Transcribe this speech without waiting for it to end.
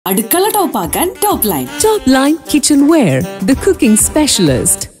അടുക്കള ടോപ്പാക്കാൻ Topline. Topline Kitchenware, the cooking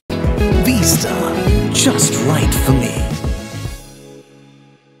specialist. Vista, just right for me.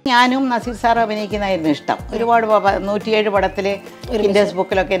 ഞാനും Naseer sir അഭിനയിക്കുന്നതായിരുന്നു ഇഷ്ടം. ഒരുപാട് 107 പടത്തിൽ ഗിന്നസ്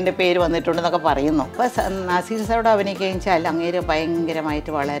ബുക്കിലൊക്കെ എൻ്റെ പേര് വന്നിട്ടുണ്ടെന്നൊക്കെ പറയുന്നു. അപ്പോൾ നസീർ സാറോട് അഭിനയിക്കുകയും വെച്ചാൽ അങ്ങേര്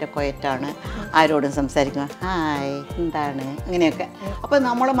ഭയങ്കരമായിട്ട് വളരെ ക്വയറ്റാണ്, ആരോടും സംസാരിക്കുക, ഹായ് എന്താണ് അങ്ങനെയൊക്കെ. അപ്പോൾ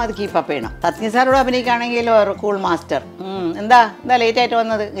നമ്മളും അത് കീപ്പപ്പ് ചെയ്യണം. സത്യ സാറോട് അഭിനയിക്കുകയാണെങ്കിൽ ഒരു കൂൾ മാസ്റ്റർ, എന്താ ലേറ്റായിട്ട്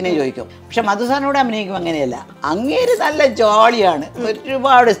വന്നത് ഇങ്ങനെ ചോദിക്കും. പക്ഷെ മധു സാറിനോട് അഭിനയിക്കും അങ്ങനെയല്ല, അങ്ങേര് നല്ല ജോളിയാണ്,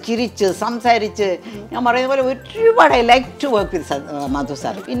 ഒരുപാട് ചിരിച്ച് സംസാരിച്ച്, ഞാൻ പറയുന്ന പോലെ ഒരുപാട് I like to work with Madhu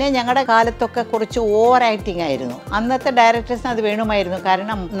sir. പിന്നെ ഞങ്ങളുടെ കാലത്തൊക്കെ കുറച്ച് ഓവർ ആക്ടിങ് ആയിരുന്നു. അന്നത്തെ ഡയറക്ടേഴ്സിന് അത് വേണമായിരുന്നു,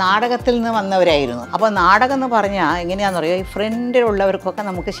 കാരണം നാടകത്തിൽ നിന്ന് വന്നവരായിരുന്നു. അപ്പോൾ നാടകം എന്ന് പറഞ്ഞാൽ എങ്ങനെയാണെന്ന് പറയുക, ഈ ഫ്രണ്ടിലുള്ളവർക്കൊക്കെ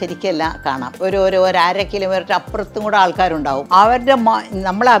നമുക്ക് ശരിക്കല്ല കാണാം. ഒരു 1/2 കിലോമീറ്റർ അപ്പുറത്തും കൂടെ ആൾക്കാരുണ്ടാവും. അവരുടെ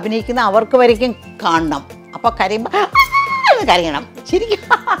നമ്മൾ അഭിനയിക്കുന്ന അവർക്ക് വരയ്ക്കും കാണണം. അപ്പോൾ കരയണം,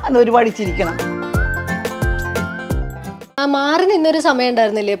 ചിരിക്കണം, ഒരുപാട് ചിരിക്കണം. മാറി നിന്നൊരു സമയം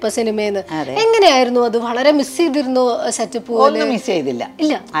ഉണ്ടായിരുന്നില്ലേ ഇപ്പൊ സിനിമയിന്ന്? എങ്ങനെയായിരുന്നു അത്? വളരെ മിസ് ചെയ്തിരുന്നു സെറ്റപ്പ്? ഒന്നും മിസ് ചെയ്തില്ല.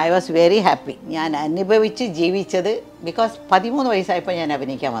 ഇല്ല, ഐ വാസ് വെരി ഹാപ്പി. ഞാൻ അനുഭവിച്ച് ജീവിച്ചത്, ബിക്കോസ് 13 വയസ്സായപ്പോൾ ഞാൻ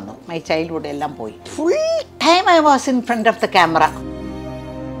അഭിനയിക്കാൻ വന്നു. മൈ ചൈൽഡ്ഹുഡ് എല്ലാം പോയി. Full time I was in front of the camera.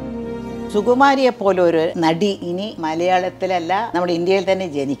 സുകുമാരിയെ പോലെ ഒരു നടി ഇനി മലയാളത്തിലല്ല, നമ്മുടെ ഇന്ത്യയിൽ തന്നെ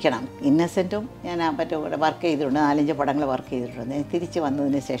ജനിക്കണം. ഇന്നസെൻറ്റും ഞാൻ മറ്റേ വർക്ക് ചെയ്തിട്ടുണ്ട്, 4-5 പടങ്ങൾ വർക്ക് ചെയ്തിട്ടുണ്ട്. തിരിച്ച്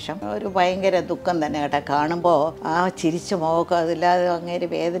വന്നതിന് ശേഷം ഒരു ഭയങ്കര ദുഃഖം തന്നെ കേട്ടോ. കാണുമ്പോൾ ആ ചിരിച്ച മുഖമൊക്കെ അതില്ലാതെ അങ്ങേര്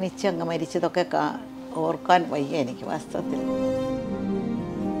വേദനിച്ച് അങ്ങ് മരിച്ചതൊക്കെ ഓർക്കാൻ വയ്യ എനിക്ക് വാസ്തവത്തിൽ.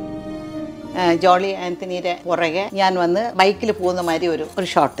 ജോളി ആന്റണിയുടെ പുറകെ ഞാൻ വന്ന് ബൈക്കിൽ പോകുന്ന മാതിരി ഒരു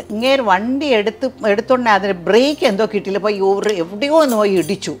ഷോട്ട്. ഇങ്ങനെ വണ്ടി എടുത്തോണ്ട് അതിന് ബ്രേക്ക് എന്തോ കിട്ടിയില്ല. അപ്പോൾ എവിടെയോ ഒന്ന് പോയി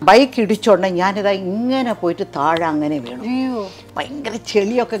ഇടിച്ചു. ബൈക്ക് ഇടിച്ചോണ്ട് ഞാനിതാ ഇങ്ങനെ പോയിട്ട് താഴെ അങ്ങനെ വീണു. ഭയങ്കര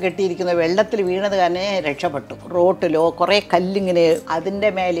ചെളിയൊക്കെ കെട്ടിയിരിക്കുന്നു. വെള്ളത്തിൽ വീണത് തന്നെ രക്ഷപ്പെട്ടു. റോട്ടിലോ കുറേ കല്ലിങ്ങനെ അതിൻ്റെ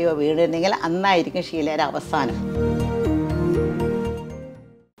മേലെയോ വീണിരുന്നെങ്കിൽ അന്നായിരിക്കും ഷീലയുടെ അവസാനം.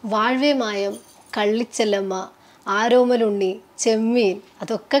 വാഴ്വേമായം, കള്ളിച്ചെല്ലമ്മ, ആരോമലുണ്ണി, ചെമ്മീൻ,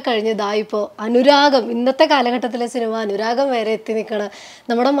 അതൊക്കെ കഴിഞ്ഞതായിപ്പോൾ അനുരാഗം. ഇന്നത്തെ കാലഘട്ടത്തിലെ സിനിമ അനുരാഗം വരെ എത്തി നിൽക്കണം.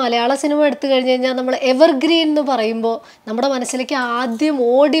 നമ്മുടെ മലയാള സിനിമ എടുത്തു കഴിഞ്ഞ് കഴിഞ്ഞാൽ നമ്മൾ എവർഗ്രീൻ എന്ന് പറയുമ്പോൾ നമ്മുടെ മനസ്സിലേക്ക് ആദ്യം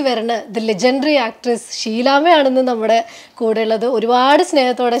ഓടി വരണ ദ ലെജൻഡറി ആക്ട്രസ് ഷീലാമ്മയാണെന്ന് നമ്മുടെ കൂടെയുള്ളത്. ഒരുപാട്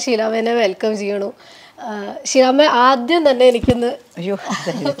സ്നേഹത്തോടെ ഷീലാമ്മേനെ വെൽക്കം ചെയ്യണു. ഷീലാമ്മ, ആദ്യം തന്നെ എനിക്കൊന്ന്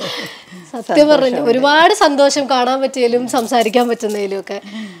സത്യം പറഞ്ഞു ഒരുപാട് സന്തോഷം കാണാൻ പറ്റിയാലും സംസാരിക്കാൻ പറ്റുന്നതിലും ഒക്കെ.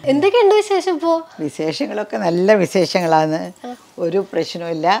 എന്തൊക്കെയുണ്ട് വിശേഷം? ഇപ്പോൾ വിശേഷങ്ങളൊക്കെ നല്ല വിശേഷങ്ങളാണ്, ഒരു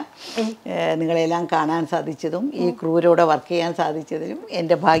പ്രശ്നമില്ല. നിങ്ങളെല്ലാം കാണാൻ സാധിച്ചതും ഈ ക്രൂരോടെ വർക്ക് ചെയ്യാൻ സാധിച്ചതിലും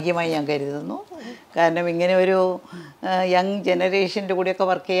എൻ്റെ ഭാഗ്യമായി ഞാൻ കരുതുന്നു. കാരണം ഇങ്ങനെ ഒരു യങ് ജനറേഷൻ്റെ കൂടെയൊക്കെ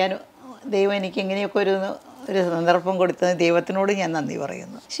വർക്ക് ചെയ്യാൻ ദൈവം എനിക്ക് ഇങ്ങനെയൊക്കെ ഒരു സന്ദർഭം കൊടുത്തത് ദൈവത്തിനോട് ഞാൻ നന്ദി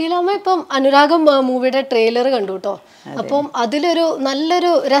പറയുന്നു. ഷീലാമ്മ, ഇപ്പം അനുരാഗം മൂവിയുടെ ട്രെയിലർ കണ്ടു കേട്ടോ. അപ്പം അതിലൊരു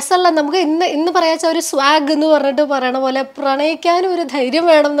നല്ലൊരു രസമുള്ള, നമുക്ക് ഇന്ന് പറയാച്ച ഒരു സ്വാഗ് എന്ന് പറഞ്ഞിട്ട് പറയണ പോലെ പ്രണയിക്കാനും ഒരു ധൈര്യം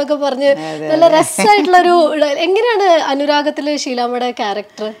വേണം എന്നൊക്കെ പറഞ്ഞ് നല്ല രസമായിട്ടുള്ളൊരു, എങ്ങനെയാണ് അനുരാഗത്തിലെ ഷീലാമ്മയുടെ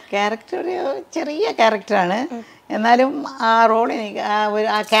ക്യാരക്ടർ? ഒരു ചെറിയ ക്യാരക്ടറാണ്, എന്നാലും ആ റോൾ എനിക്ക്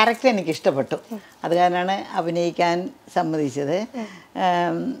ആ ക്യാരക്ടർ എനിക്ക് ഇഷ്ടപ്പെട്ടു. അത് കാരണമാണ് അഭിനയിക്കാൻ സമ്മതിച്ചത്.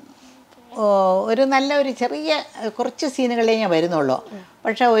 ഒരു ചെറിയ കുറച്ച് സീനുകളേ ഞാൻ വരുന്നുള്ളൂ,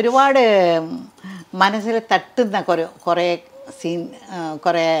 പക്ഷെ ഒരുപാട് മനസ്സിൽ തട്ടുന്ന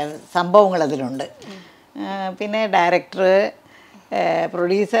കുറേ സംഭവങ്ങൾ അതിലുണ്ട്. പിന്നെ ഡയറക്ടർ,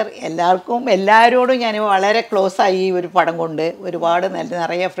 പ്രൊഡ്യൂസർ, എല്ലാവരോടും ഞാൻ വളരെ ക്ലോസായി ഈ ഒരു പടം കൊണ്ട്. ഒരുപാട്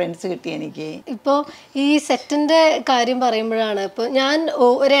നിറയെ ഫ്രണ്ട്സ് കിട്ടി എനിക്ക്. ഇപ്പോൾ ഈ സെറ്റിൻ്റെ കാര്യം പറയുമ്പോഴാണ്, ഇപ്പോൾ ഞാൻ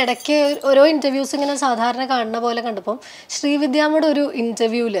ഒരിടയ്ക്ക് ഓരോ ഇൻ്റർവ്യൂസ് ഇങ്ങനെ സാധാരണ കാണുന്ന പോലെ കണ്ടപ്പം ശ്രീവിദ്യാമ്മയുടെ ഒരു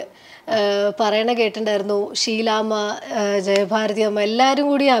ഇൻ്റർവ്യൂവിൽ പറയണ കേട്ടിട്ടുണ്ടായിരുന്നു, ഷീലാമ്മ, ജയഭാരതി അമ്മ എല്ലാവരും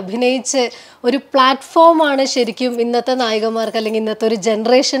കൂടി അഭിനയിച്ച് ഒരു പ്ലാറ്റ്ഫോമാണ് ശരിക്കും ഇന്നത്തെ നായികമാർക്ക് അല്ലെങ്കിൽ ഇന്നത്തെ ഒരു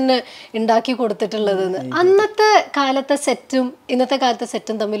ജനറേഷന് ഉണ്ടാക്കി കൊടുത്തിട്ടുള്ളതെന്ന്. അന്നത്തെ കാലത്തെ സെറ്റും ഇന്നത്തെ കാലത്തെ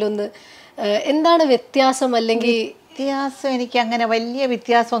സെറ്റും തമ്മിലൊന്ന് എന്താണ് വ്യത്യാസം? അല്ലെങ്കിൽ വ്യത്യാസം എനിക്ക് അങ്ങനെ വലിയ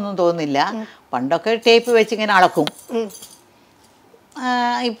വ്യത്യാസമൊന്നും തോന്നുന്നില്ല. പണ്ടൊക്കെ ടേപ്പ് വെച്ച് ഇങ്ങനെ അളക്കും,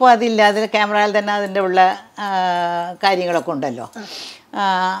 ഇപ്പോൾ അതില്ല. അതിൽ ക്യാമറയിൽ തന്നെ അതിൻ്റെ ഉള്ള കാര്യങ്ങളൊക്കെ ഉണ്ടല്ലോ.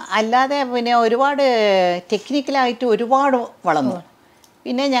 അല്ലാതെ പിന്നെ ഒരുപാട് ടെക്നിക്കലായിട്ട് ഒരുപാട് വളർന്നു.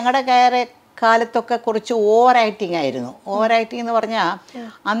 പിന്നെ ഞങ്ങളുടെ കാലത്തൊക്കെ കുറച്ച് ഓവർ ആക്ടിങ് ആയിരുന്നു. ഓവർ ആക്ടിങ് എന്ന് പറഞ്ഞാൽ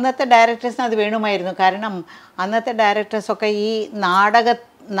അന്നത്തെ ഡയറക്ടേഴ്സിന് അത് വേണമായിരുന്നു, കാരണം അന്നത്തെ ഡയറക്ടേഴ്സൊക്കെ ഈ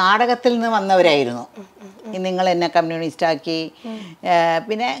നാടകത്തിൽ നിന്ന് വന്നവരായിരുന്നു. നിങ്ങൾ എന്നെ കമ്മ്യൂണിസ്റ്റാക്കി,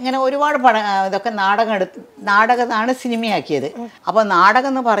 പിന്നെ ഇങ്ങനെ ഒരുപാട് ഇതൊക്കെ നാടകമാണ് സിനിമയാക്കിയത്. അപ്പോൾ നാടകം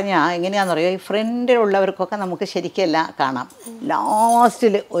എന്ന് പറഞ്ഞാൽ എങ്ങനെയാണെന്ന് പറയുക, ഈ ഫ്രണ്ടിലുള്ളവർക്കൊക്കെ നമുക്ക് ശരിക്കല്ല കാണാം.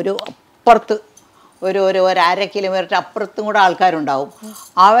 ലാസ്റ്റിൽ അപ്പുറത്ത് ഒരു 1/2 കിലോമീറ്റർ അപ്പുറത്തും കൂടെ ആൾക്കാരുണ്ടാവും.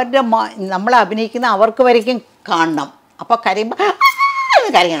 അവരുടെ നമ്മൾ അഭിനയിക്കുന്ന അവർക്ക് വരയ്ക്കും കാണണം. അപ്പോൾ കരയുമ്പോൾ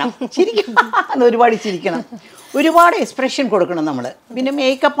ഒന്ന് കരയണം, ചിരിക്കണം, ഒരുപാട് ചിരിക്കണം, ഒരുപാട് എക്സ്പ്രഷൻ കൊടുക്കണം നമ്മൾ. പിന്നെ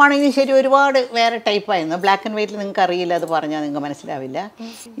മേക്കപ്പ് ആണെങ്കിലും ശരി, ഒരുപാട് വേറെ ടൈപ്പായിരുന്നു. ബ്ലാക്ക് ആൻഡ് വൈറ്റിൽ നിങ്ങൾക്ക് അറിയില്ല, അത് പറഞ്ഞാൽ നിങ്ങൾക്ക് മനസ്സിലാവില്ല.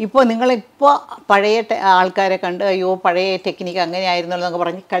 ഇപ്പോൾ നിങ്ങളിപ്പോൾ പഴയ ആൾക്കാരെ കണ്ട് അയ്യോ പഴയ ടെക്നിക്ക് അങ്ങനെ ആയിരുന്നല്ലോ എന്നൊക്കെ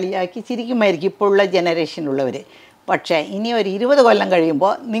പറഞ്ഞ് കളിയാക്കി ചിരിക്കുമായിരിക്കും ഇപ്പോൾ ഉള്ള ജനറേഷനിലുള്ളവർ. പക്ഷേ ഇനി ഒരു 20 കൊല്ലം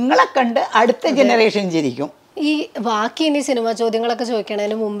കഴിയുമ്പോൾ നിങ്ങളെ കണ്ട് അടുത്ത ജനറേഷൻ ചിരിക്കും. ഈ ബാക്കി ഇനി സിനിമ ചോദ്യങ്ങളൊക്കെ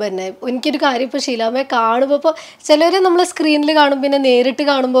ചോദിക്കണതിന് മുമ്പ് തന്നെ എനിക്കൊരു കാര്യം, ഇപ്പോൾ ഷീലാമ്മയെ കാണുമ്പോൾ, ഇപ്പോൾ ചിലർ നമ്മൾ സ്ക്രീനിൽ കാണും, പിന്നെ നേരിട്ട്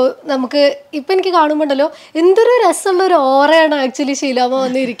കാണുമ്പോൾ നമുക്ക് ഇപ്പം എനിക്ക് കാണുമ്പോൾ ഉണ്ടല്ലോ എന്തൊരു രസമുള്ള ഒരു ഓറയാണ് ആക്ച്വലി ഷീലാമ്മ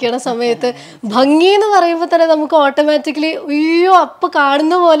വന്നിരിക്കണ സമയത്ത്. ഭംഗി എന്ന് പറയുമ്പോൾ തന്നെ നമുക്ക് ഓട്ടോമാറ്റിക്കലി അയ്യോ അപ്പം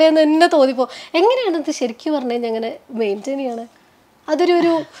കാണുന്ന പോലെ എന്ന് തന്നെ തോന്നിപ്പോ. എങ്ങനെയാണ് ഇത് ശരിക്കും പറഞ്ഞു കഴിഞ്ഞാൽ അങ്ങനെ മെയിൻറ്റെയിൻ ചെയ്യണേ? അതൊരു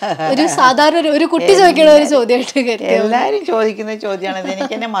ഒരു സാധാരണ ഒരു കുട്ടി ചോദിക്കണ ഒരു ചോദ്യമായിട്ട് കരുതി. എല്ലാവരും ചോദിക്കുന്ന ചോദ്യമാണ്.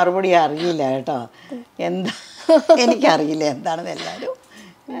 എനിക്ക് തന്നെ മറുപടി അറിയില്ല കേട്ടോ, എന്താ എനിക്കറിയില്ല എന്താണെന്ന്. എല്ലാവരും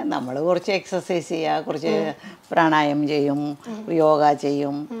നമ്മൾ കുറച്ച് എക്സസൈസ് ചെയ്യുക, കുറച്ച് പ്രാണായാമം ചെയ്യും, യോഗ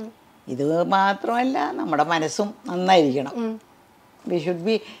ചെയ്യും. ഇത് മാത്രമല്ല നമ്മുടെ മനസ്സും നന്നായിരിക്കണം. വി ഷുഡ്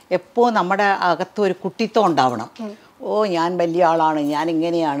ബി എപ്പോൾ നമ്മുടെ അകത്ത് ഒരു കുട്ടിത്വം ഉണ്ടാവണം. ഓ ഞാൻ വലിയ ആളാണ്, ഞാൻ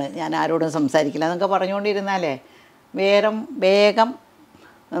ഇങ്ങനെയാണ്, ഞാൻ ആരോടും സംസാരിക്കില്ല എന്നൊക്കെ പറഞ്ഞുകൊണ്ടിരുന്നാലേ വേഗം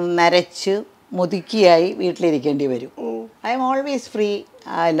നരച്ച് മുതുക്കിയായി വീട്ടിലിരിക്കേണ്ടി വരും. I M always free.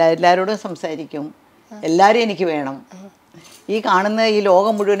 എല്ലാവരോടും സംസാരിക്കും, എല്ലാവരും എനിക്ക് വേണം. ഈ കാണുന്ന ഈ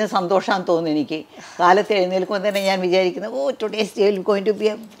ലോകം മുഴുവനും സന്തോഷമാണെന്ന് തോന്നുന്നു എനിക്ക്. കാലത്ത് എഴുന്നേൽക്കുമ്പോൾ തന്നെ ഞാൻ വിചാരിക്കുന്നത് ഓ today's day will going to B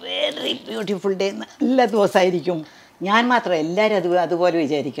A very beautiful day. നല്ല ദിവസമായിരിക്കും. ഞാൻ മാത്രം, എല്ലാവരും അതുപോലെ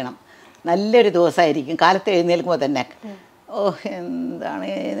വിചാരിക്കണം. നല്ലൊരു ദിവസമായിരിക്കും കാലത്ത് എഴുന്നേൽക്കുമ്പോൾ തന്നെ. ഓ എന്താണ്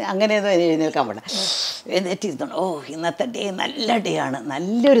അങ്ങനെയൊന്നും എഴുന്നേൽക്കാൻ പാടില്ല. എഴുന്നേറ്റിരുന്നോണ്ട് ഓ ഇന്നത്തെ ഡേ നല്ല ഡേ ആണ്,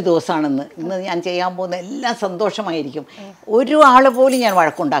 നല്ലൊരു ദിവസമാണെന്ന്, ഇന്ന് ഞാൻ ചെയ്യാൻ പോകുന്ന എല്ലാം സന്തോഷമായിരിക്കും. ഒരാൾ പോലും ഞാൻ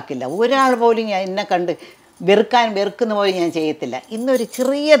വഴക്കുണ്ടാക്കില്ല, ഒരാൾ പോലും ഞാൻ എന്നെ കണ്ട് വെറുക്കുന്ന പോലും ഞാൻ ചെയ്യത്തില്ല. ഇന്നൊരു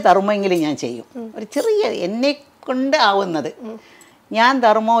ചെറിയ ധർമ്മമെങ്കിലും ഞാൻ ചെയ്യും, ഒരു ചെറിയ എന്നെ കൊണ്ട് ആവുന്നത്. ഞാൻ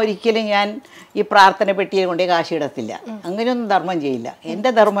ധർമ്മം ഒരിക്കലും ഞാൻ ഈ പ്രാർത്ഥന പെട്ടിയെ കൊണ്ടേ കാശിടത്തില്ല, അങ്ങനെയൊന്നും ധർമ്മം ചെയ്യില്ല.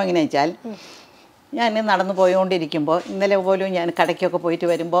 എൻ്റെ ധർമ്മം എങ്ങനെയാണെന്ന് വെച്ചാൽ, ഞാൻ നടന്നു പോയിക്കൊണ്ടിരിക്കുമ്പോൾ ഇന്നലെ പോലും ഞാൻ കടയ്ക്കൊക്കെ പോയിട്ട്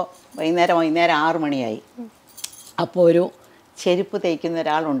വരുമ്പോൾ വൈകുന്നേരം 6 മണിയായി. അപ്പോൾ ഒരു ചെരുപ്പ് തയ്ക്കുന്ന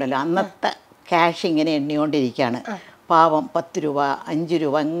ഒരാളുണ്ടല്ലോ, അന്നത്തെ ക്യാഷ് ഇങ്ങനെ എണ്ണിക്കൊണ്ടിരിക്കുകയാണ്. പാവം 10 രൂപ 5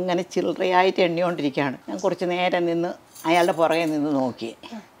 രൂപ ഇങ്ങനെ ചില്ലറയായിട്ട് എണ്ണിക്കൊണ്ടിരിക്കുകയാണ്. ഞാൻ കുറച്ച് നേരം നിന്ന് അയാളുടെ പുറകെ നിന്ന് നോക്കി.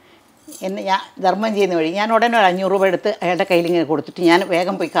 ഞാൻ ധർമ്മം ചെയ്യുന്ന വഴി ഞാൻ ഉടനെ ഒരു 500 രൂപ എടുത്ത് അയാളുടെ കയ്യിൽ ഇങ്ങനെ കൊടുത്തിട്ട് ഞാൻ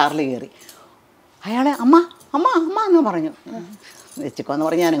വേഗം പോയി കാറിൽ കയറി. അയാളെ അമ്മ അമ്മ അമ്മ എന്ന് പറഞ്ഞു, വെച്ചിക്കോന്ന്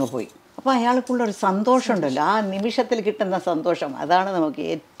പറഞ്ഞ് ഞാനങ്ങ് പോയി. അപ്പോൾ അയാൾക്കുള്ളൊരു സന്തോഷമുണ്ടല്ലോ, ആ നിമിഷത്തിൽ കിട്ടുന്ന സന്തോഷം, അതാണ് നമുക്ക്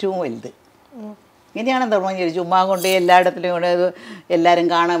ഏറ്റവും വലുത്. ഇങ്ങനെയാണ് ധർമ്മം ചെയ്ത് ചുമ്മാ കൊണ്ട് എല്ലായിടത്തിലും കൂടെ എല്ലാവരും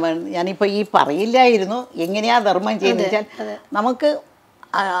കാണാൻ. ഞാനിപ്പോൾ ഈ പറയില്ലായിരുന്നു എങ്ങനെയാണ് ധർമ്മം ചെയ്യുന്നത് വെച്ചാൽ, നമുക്ക്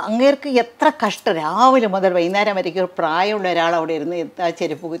അങ്ങേർക്ക് എത്ര കഷ്ടം, രാവിലെ മുതൽ വൈകുന്നേരം വരയ്ക്കും ഒരു പ്രായമുള്ള ഒരാൾ അവിടെ ഇരുന്ന് ആ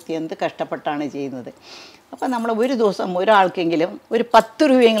ചെരുപ്പ് കുത്തി എന്ത് കഷ്ടപ്പെട്ടാണ് ചെയ്യുന്നത്. അപ്പം നമ്മൾ ഒരു ദിവസം ഒരാൾക്കെങ്കിലും ഒരു 10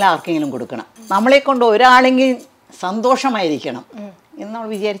 രൂപയെങ്കിലും ആർക്കെങ്കിലും കൊടുക്കണം. നമ്മളെ കൊണ്ട് ഒരാളെങ്കിലും സന്തോഷമായിരിക്കണം എന്ന് നമ്മൾ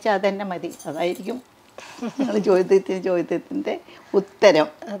വിചാരിച്ചാൽ അതന്നെ മതി. അതായിരിക്കും നിങ്ങൾ ചോദ്യത്തിൻ്റെ ഉത്തരം.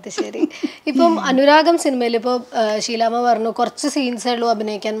 അത് ശരി. ഇപ്പം അനുരാഗം സിനിമയിൽ ഇപ്പോൾ ഷീലാമ്മ പറഞ്ഞു കുറച്ച് സീൻസേ ഉള്ളൂ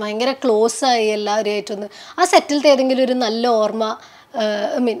അഭിനയിക്കാൻ, ഭയങ്കര ക്ലോസ് ആയി എല്ലാവരുമായിട്ടൊന്ന്. ആ സെറ്റിലത്തെ ഏതെങ്കിലും ഒരു നല്ല ഓർമ്മ,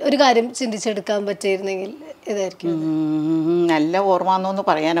 ഒരു കാര്യം ചിന്തിച്ചെടുക്കാൻ പറ്റിയിരുന്നെങ്കിൽ ഇതായിരിക്കും. നല്ല ഓർമ്മ എന്നൊന്നും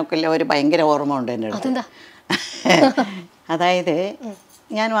പറയാനൊക്കെ ഇല്ല, ഒരു ഭയങ്കര ഓർമ്മ ഉണ്ട് എൻ്റെ അടുത്ത്. അതെന്താ? അതായത്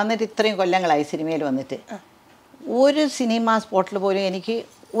ഞാൻ വന്നിട്ട് ഇത്രയും കൊല്ലങ്ങളായി സിനിമയിൽ വന്നിട്ട്, ഒരു സിനിമ സ്പോട്ടിൽ പോലും എനിക്ക്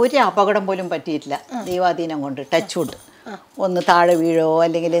ഒരു അപകടം പോലും പറ്റിയിട്ടില്ല. ദൈവാധീനം കൊണ്ട് ടച്ച് വുഡ്, ഒന്ന് താഴെ വീഴോ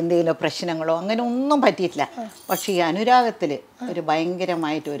അല്ലെങ്കിൽ എന്തെങ്കിലും പ്രശ്നങ്ങളോ അങ്ങനെ ഒന്നും പറ്റിയിട്ടില്ല. പക്ഷേ ഈ അനുരാഗത്തിൽ ഒരു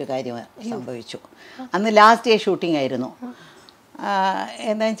ഭയങ്കരമായിട്ടൊരു കാര്യം സംഭവിച്ചു. അന്ന് ലാസ്റ്റ് ഡേ ഷൂട്ടിംഗ് ആയിരുന്നു.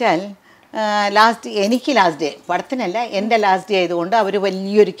 എന്താ വെച്ചാൽ എനിക്ക് ലാസ്റ്റ് ഡേ, പടത്തിനല്ല എൻ്റെ ലാസ്റ്റ് ഡേ ആയതുകൊണ്ട് അവർ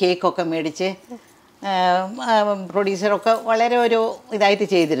വലിയൊരു കേക്കൊക്കെ മേടിച്ച് പ്രൊഡ്യൂസറൊക്കെ വളരെ ഒരു ഇതായിട്ട്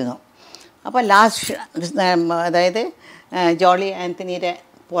ചെയ്തിരുന്നു. അപ്പോൾ ലാസ്റ്റ് അതായത് ജോളി ആൻ്റണിയുടെ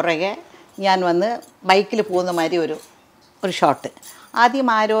പുറകെ ഞാൻ വന്ന് ബൈക്കിൽ പോകുന്ന മാതിരി ഒരു ഷോട്ട്. ആദ്യം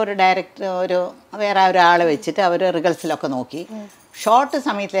ആരോ ഒരു ഡയറക്ടർ വേറെ ഒരാളെ വെച്ചിട്ട് അവർ റിഹേഴ്സലൊക്കെ നോക്കി. ഷോട്ട്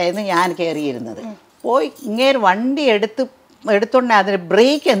സമയത്തായിരുന്നു ഞാൻ കയറിയിരുന്നത്. പോയി ഇങ്ങനെ വണ്ടി എടുത്തോണ്ടേ അതിന്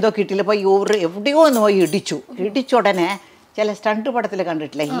ബ്രേക്ക് എന്തോ കിട്ടിയില്ല, പോയി എവിടെയോ ഒന്ന് പോയി ഇടിച്ചുടനെ ചില സ്റ്റണ്ട് പടത്തിൽ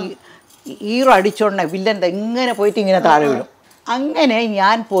കണ്ടിട്ടില്ല, ഹീറോ അടിച്ചോണ്ടേ വില്ലൻ്റെ ഇങ്ങനെ പോയിട്ട് ഇങ്ങനെ താഴെ വീഴും. അങ്ങനെ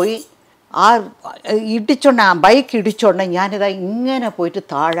ഞാൻ പോയി ആ ബൈക്ക് ഇടിച്ചോണ്ടേ ഞാനിതാ ഇങ്ങനെ പോയിട്ട്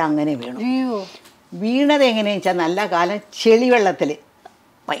താഴെ അങ്ങനെ വീണു. വീണത് എങ്ങനെയാണെന്ന് വെച്ചാൽ, നല്ല കാലം ചെളിവെള്ളത്തിൽ,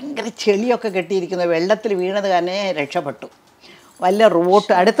 ഭയങ്കര ചെളിയൊക്കെ കെട്ടിയിരിക്കുന്ന വെള്ളത്തിൽ വീണത് കാരണം രക്ഷപ്പെട്ടു. വല്ല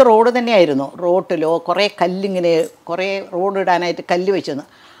അടുത്ത റോഡ് തന്നെയായിരുന്നു. റോട്ടിലോ കുറേ കല്ലിങ്ങനെ കുറേ റോഡ് ഇടാനായിട്ട് കല്ല് വെച്ചു,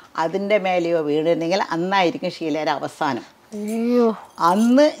 അതിൻ്റെ മേലെയോ വീണിരുന്നെങ്കിൽ അന്നായിരിക്കും ഷീലയുടെ അവസാനം.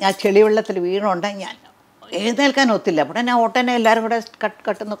 അന്ന് ഞാൻ ചെളിവെള്ളത്തിൽ വീണുകൊണ്ട് ഞാൻ എഴുന്നേൽക്കാൻ ഒത്തില്ല. അപ്പോൾ ഞാൻ ഓട്ടനെ എല്ലാവരും കൂടെ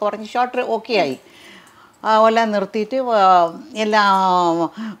കട്ടെന്നൊക്കെ പറഞ്ഞ് ഷോട്ട് ഓക്കെ ആയി. എല്ലാം നിർത്തിയിട്ട് എല്ലാം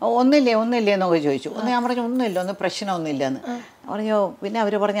ഒന്നില്ലേ എന്നൊക്കെ ചോദിച്ചു. ഞാൻ പറഞ്ഞു ഒന്നുമില്ല, പ്രശ്നമൊന്നുമില്ലെന്ന് പറഞ്ഞു. പിന്നെ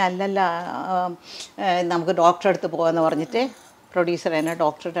അവർ പറഞ്ഞു അല്ലല്ല നമുക്ക് ഡോക്ടറെ അടുത്ത് പോകാമെന്ന് പറഞ്ഞിട്ട് പ്രൊഡ്യൂസർ എന്നെ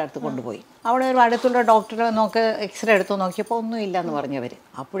ഡോക്ടറുടെ അടുത്ത് കൊണ്ടുപോയി. അവിടെ ഒരു അടുത്തുള്ള ഡോക്ടറെ എക്സ്റേ എടുത്ത് നോക്കിയപ്പോൾ ഒന്നുമില്ല എന്ന് പറഞ്ഞവർ.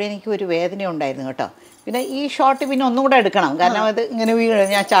 അപ്പോഴെനിക്ക് ഒരു വേദന ഉണ്ടായിരുന്നു കേട്ടോ. പിന്നെ ഈ ഷോട്ട് പിന്നെ ഒന്നും കൂടെ എടുക്കണം, കാരണം അത് ഇങ്ങനെ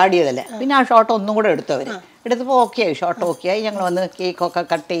ഞാൻ ചാടിയതല്ലേ. പിന്നെ ആ ഷോട്ട് ഒന്നും കൂടെ എടുത്തവർ. എടുത്തപ്പോൾ ഓക്കെ ആയി, ഷോട്ട് ഓക്കെ ആയി. ഞങ്ങൾ വന്ന് കേക്കൊക്കെ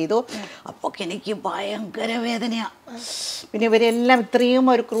കട്ട് ചെയ്തു. അപ്പോൾ എനിക്ക് ഭയങ്കര വേദനയാണ്. പിന്നെ ഇവരെല്ലാം ഇത്രയും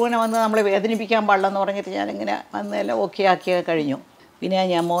ഒരു ക്രൂവിനെ വന്ന് നമ്മളെ വേദനിപ്പിക്കാൻ പാടില്ലെന്ന് പറഞ്ഞിട്ട് ഞാനിങ്ങനെ വന്നെല്ലാം ഓക്കെ ആക്കി കഴിഞ്ഞു. പിന്നെ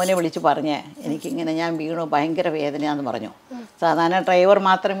ഞാൻ മോനെ വിളിച്ച് പറഞ്ഞേ എനിക്കിങ്ങനെ ഞാൻ വീണു, ഭയങ്കര വേദനയാണെന്ന് പറഞ്ഞു. സാധാരണ ഡ്രൈവർ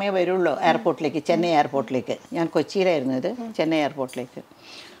മാത്രമേ വരുള്ളൂ എയർപോർട്ടിലേക്ക്, ചെന്നൈ എയർപോർട്ടിലേക്ക്. ഞാൻ കൊച്ചിയിലായിരുന്നു ഇത്, ചെന്നൈ എയർപോർട്ടിലേക്ക്.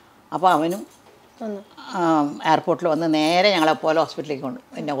 അപ്പോൾ അവനും എയർപോർട്ടിൽ വന്ന് നേരെ ഞങ്ങളെ പോലെ ഹോസ്പിറ്റലിലേക്ക്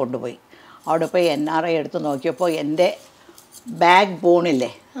എന്നെ കൊണ്ടുപോയി. അവിടെ പോയി NRI എടുത്ത് നോക്കിയപ്പോൾ എൻ്റെ ബാക്ക്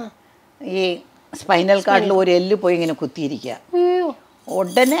ബോണില്ലേ, ഈ സ്പൈനൽ കാർഡിൽ ഒരു എല്ല് പോയി ഇങ്ങനെ കുത്തിയിരിക്കുക.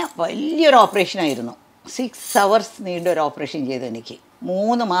 ഉടനെ വലിയൊരു ഓപ്പറേഷനായിരുന്നു. 6 hours നീണ്ട ഒരു ഓപ്പറേഷൻ ചെയ്തു. എനിക്ക്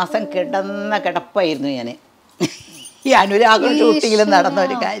 3 മാസം കിടപ്പായിരുന്നു ഞാൻ. ഈ അനുരാഗം ഷൂട്ടിങ്ങിൽ നടന്ന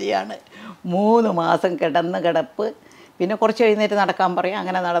ഒരു കാര്യമാണ്. 3 മാസം കിടപ്പ്. പിന്നെ കുറച്ച് എഴുന്നേറ്റ് നടക്കാൻ പറയും.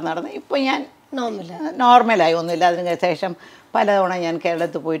 അങ്ങനെ നടന്ന് ഇപ്പോൾ ഞാൻ നോർമലായി, ഒന്നുമില്ല. അതിന് ശേഷം പലതവണ ഞാൻ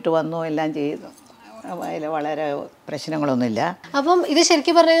കേരളത്തിൽ പോയിട്ട് വന്നു, എല്ലാം ചെയ്തു. അതിൽ വളരെ പ്രശ്നങ്ങളൊന്നുമില്ല. അപ്പം ഇത്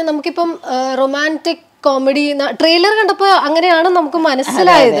ശരിക്കും പറഞ്ഞാൽ നമുക്കിപ്പം റൊമാൻറ്റിക് കോമഡി ട്രെയിലർ കണ്ടപ്പോൾ അങ്ങനെയാണ് നമുക്ക്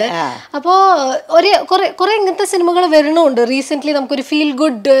മനസ്സിലായത്. അപ്പോൾ കുറെ ഇങ്ങനത്തെ സിനിമകൾ വരണുണ്ട്. റീസെന്റ് നമുക്കൊരു ഫീൽ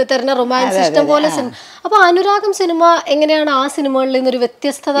ഗുഡ് തരുന്ന റൊമാൻസ് ഇഷ്ടം പോലെ സിനിമ. അപ്പോൾ അനുരാഗം സിനിമ എങ്ങനെയാണ് ആ സിനിമകളിൽ നിന്നൊരു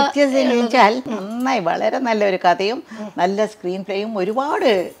വ്യത്യസ്തത വെച്ചാൽ നന്നായി, വളരെ നല്ലൊരു കഥയും നല്ല സ്ക്രീൻ പ്ലേയും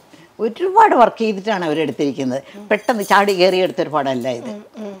ഒരുപാട് വർക്ക് ചെയ്തിട്ടാണ് അവരെടുത്തിരിക്കുന്നത്. പെട്ടെന്ന് ചാടി കയറി എടുത്തൊരു പടമല്ല ഇത്.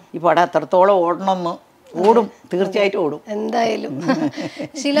 ഈ പടം അത്രത്തോളം ഓടണമെന്ന് ഓടും, തീർച്ചയായിട്ടും ഓടും എന്തായാലും.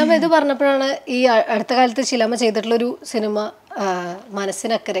 ശീലാമ്മ ഇത് പറഞ്ഞപ്പോഴാണ് ഈ അടുത്ത കാലത്ത് ശീലാമ്മ ചെയ്തിട്ടുള്ളൊരു സിനിമ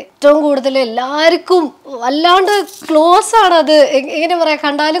മനസ്സിനക്കരെ. ഏറ്റവും കൂടുതൽ എല്ലാവർക്കും വല്ലാണ്ട് ക്ലോസ് ആണ് അത്. എങ്ങനെ പറയാ,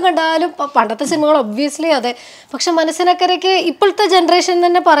 കണ്ടാലും പണ്ടത്തെ സിനിമകൾ ഒബ്വിയസ്ലി അതെ, പക്ഷെ മനസ്സിനക്കരയ്ക്ക് ഇപ്പോഴത്തെ ജനറേഷൻ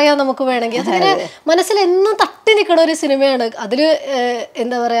തന്നെ പറയാം നമുക്ക് വേണമെങ്കിൽ. അതിങ്ങനെ മനസ്സിൽ എന്നും തട്ടി നിൽക്കുന്ന ഒരു സിനിമയാണ്. അതിൽ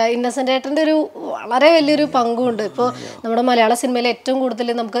എന്താ പറയാ, ഇന്നസെന്റ് ഏട്ടൻ്റെ ഒരു വളരെ വലിയൊരു പങ്കുണ്ട്. ഇപ്പോൾ നമ്മുടെ മലയാള സിനിമയിൽ ഏറ്റവും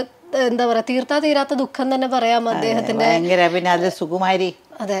കൂടുതൽ നമുക്ക് എന്താ പറയാ, തീരാത്ത ദുഃഖം തന്നെ പറയാം അദ്ദേഹത്തിന്റെ. പിന്നെ അത് സുകുമാരി,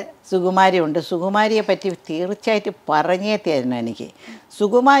 അതെ, സുകുമാരി ഉണ്ട്. സുകുമാരിയെ പറ്റി തീർച്ചയായിട്ടും പറഞ്ഞേ തരണം എനിക്ക്.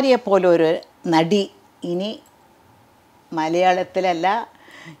 സുകുമാരിയെ പോലെ ഒരു നടി ഇനി മലയാളത്തിലല്ല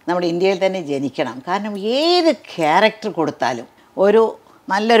നമ്മുടെ ഇന്ത്യയിൽ തന്നെ ജനിക്കണം. കാരണം ഏത് ക്യാരക്ടർ കൊടുത്താലും ഒരു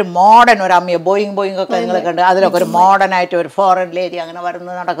നല്ലൊരു മോഡേൺ ഒരു അമ്മയെ ബോയിങ് ഒക്കെ നിങ്ങൾ കണ്ട് അതിലൊക്കെ ഒരു മോഡേണായിട്ട് ഒരു ഫോറിൻ ലേഡി അങ്ങനെ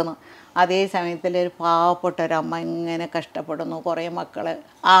വരുന്നു നടക്കുന്നു. അതേ സമയത്തിൽ ഒരു പാവപ്പെട്ട ഒരമ്മ ഇങ്ങനെ കഷ്ടപ്പെടുന്നു, കുറേ മക്കളെ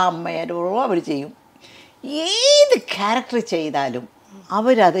ആ അമ്മയോടും അവർ ചെയ്യും. ഏത് ക്യാരക്ടർ ചെയ്താലും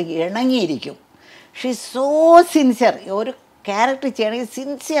അവരത് ഇണങ്ങിയിരിക്കും. She so sincere. ഒരു ക്യാരക്ടർ ചെയ്യണമെങ്കിൽ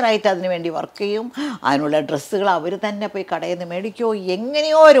സിൻസിയറായിട്ട് അതിന് വേണ്ടി വർക്ക് ചെയ്യും. അതിനുള്ള ഡ്രസ്സുകൾ അവർ തന്നെ പോയി കടയിൽ നിന്ന് മേടിക്കുമോ,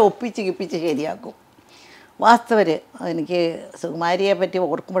 എങ്ങനെയോ ഒരു ഒപ്പിച്ച് ശരിയാക്കും. വാസ്തവർ എനിക്ക് സുകുമാരിയെ പറ്റി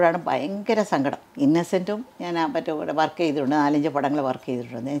ഓർക്കുമ്പോഴാണ് ഭയങ്കര സങ്കടം. ഇന്നസെൻറ്റും ഞാൻ മറ്റേ കൂടെ വർക്ക് ചെയ്തിട്ടുണ്ട്, 4-5 പടങ്ങൾ വർക്ക്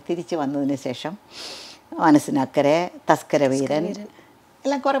ചെയ്തിട്ടുണ്ട്. ഞാൻ തിരിച്ച് വന്നതിന് ശേഷം മനസ്സിനക്കരെ, തസ്കര വീരൻ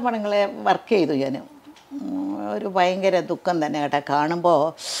എല്ലാം കുറേ പടങ്ങൾ വർക്ക് ചെയ്തു. ഞാൻ ഒരു ഭയങ്കര ദുഃഖം തന്നെ കേട്ടോ കാണുമ്പോൾ.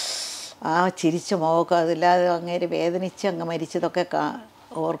 ആ ചിരിച്ച മുഖമൊക്കെ അതില്ലാതെ അങ്ങേര് വേദനിച്ച് അങ്ങ് മരിച്ചതൊക്കെ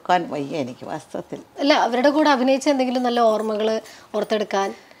ഓർക്കാൻ വയ്യ എനിക്ക് വാസ്തവത്തിൽ. അല്ല, അവരുടെ കൂടെ അഭിനയിച്ച എന്തെങ്കിലും നല്ല ഓർമ്മകൾ ഓർത്തെടുക്കാൻ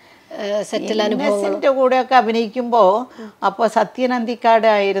ഇന്നസെൻ്റെ കൂടെയൊക്കെ അഭിനയിക്കുമ്പോൾ അപ്പോൾ സത്യൻ അന്തിക്കാട്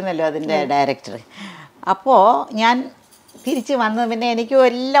ആയിരുന്നല്ലോ അതിൻ്റെ ഡയറക്ടർ. അപ്പോൾ ഞാൻ തിരിച്ച് വന്നത് പിന്നെ എനിക്ക്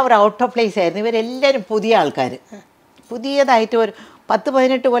എല്ലാവരും ഔട്ട് ഓഫ് പ്ലേസ് ആയിരുന്നു. ഇവരെല്ലാവരും പുതിയ ആൾക്കാർ, പുതിയതായിട്ട് ഒരു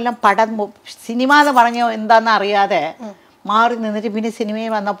 10-18 കൊല്ലം പടം സിനിമ എന്ന് പറഞ്ഞോ എന്താണെന്ന് അറിയാതെ മാറി നിന്നിട്ട് പിന്നെ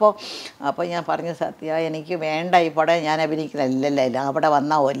സിനിമയിൽ വന്നപ്പോൾ അപ്പോൾ ഞാൻ പറഞ്ഞു, സത്യ എനിക്ക് വേണ്ട ഈ പടം ഞാൻ അഭിനയിക്കുന്നില്ല, അവിടെ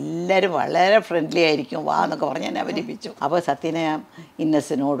വന്നാൽ എല്ലാവരും വളരെ ഫ്രണ്ട്ലി ആയിരിക്കും, വാ എന്നൊക്കെ പറഞ്ഞ് ഞാൻ അഭിനയിപ്പിച്ചു. അപ്പോൾ സത്യനെ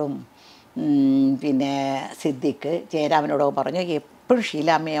ഇന്നസിനോടും പിന്നെ സിദ്ദിഖ് ജയരാമനോടൊക്കെ പറഞ്ഞു എപ്പോഴും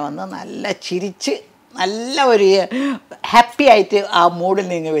ഷീലാമ്മയെ വന്ന് നല്ല ചിരിച്ച് നല്ല ഒരു ഹാപ്പി ആയിട്ട് ആ മൂഡിൽ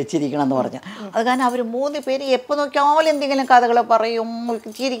നിങ്ങൾ വെച്ചിരിക്കണം എന്ന് പറഞ്ഞു. അത് കാരണം അവർ 3 പേര് എപ്പോൾ നോക്കിയാലും എന്തെങ്കിലും കഥകൾ പറയും,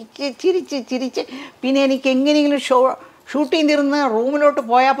 ചിരിച്ച് പിന്നെ എനിക്ക് എങ്ങനെയെങ്കിലും ഷൂട്ടിങ് തീർന്ന് റൂമിലോട്ട്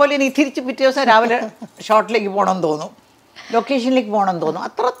പോയാൽ പോലെ എനിക്ക് തിരിച്ച് പിറ്റേ ദിവസം രാവിലെ ഷോട്ടിലേക്ക് പോകണമെന്ന് തോന്നും, ലൊക്കേഷനിലേക്ക് പോകണമെന്ന് തോന്നും.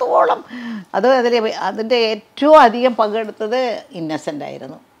 അത്രത്തോളം അതിൻ്റെ ഏറ്റവും അധികം പങ്കെടുത്തത് ഇന്നസെൻ്റ്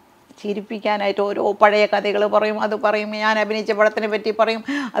ആയിരുന്നു. ചിരിപ്പിക്കാനായിട്ട് ഓരോ പഴയ കഥകൾ പറയും, അത് പറയും, ഞാൻ അഭിനയിച്ച പടത്തിനെ പറ്റി പറയും,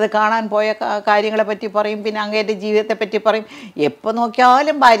 അത് കാണാൻ പോയ കാര്യങ്ങളെ പറ്റി പറയും, പിന്നെ അങ്ങേരുടെ ജീവിതത്തെ പറ്റി പറയും. എപ്പോൾ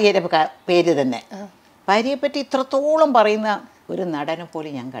നോക്കിയാലും ഭാര്യയുടെ പേര് തന്നെ. ഭാര്യയെപ്പറ്റി ഇത്രത്തോളം പറയുന്ന ഒരു നടനെ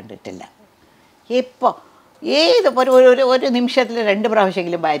പോലും ഞാൻ കണ്ടിട്ടില്ല. എപ്പോൾ ഏത് ഒരു നിമിഷത്തിൽ 2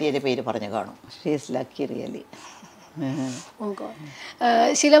 പ്രാവശ്യമെങ്കിലും ഭാര്യയുടെ പേര് പറഞ്ഞു കാണും. She is lucky really.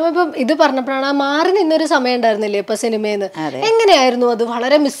 Sheelamma ഇപ്പം ഇത് പറഞ്ഞപ്പോഴാണ് ആ മാറി നിന്നൊരു സമയം ഉണ്ടായിരുന്നില്ലേ ഇപ്പൊ സിനിമയിൽ എങ്ങനെയായിരുന്നു അത്?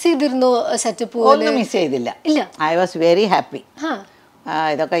 വളരെ മിസ് ചെയ്തിരുന്നു സെറ്റപ്പ്? ഒന്നും മിസ് ചെയ്തില്ല. I was very happy.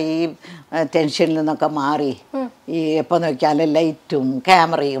 ഇതൊക്കെ ഈ ടെൻഷനിൽ നിന്നൊക്കെ മാറി ഈ എപ്പോൾ നോക്കിയാലും ലൈറ്റും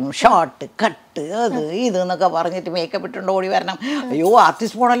ക്യാമറയും ഷോട്ട് കട്ട് അത് ഇത് എന്നൊക്കെ പറഞ്ഞിട്ട് മേക്കപ്പ് ഇട്ടുകൊണ്ട് ഓടി വരണം. അയ്യോ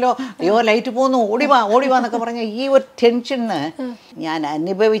ആർട്ടിസ്റ്റ് പോകണല്ലോ, അയ്യോ ലൈറ്റ് പോകുന്നു, ഓടിവാ എന്നൊക്കെ പറഞ്ഞ ഈ ഒരു ടെൻഷന് ഞാൻ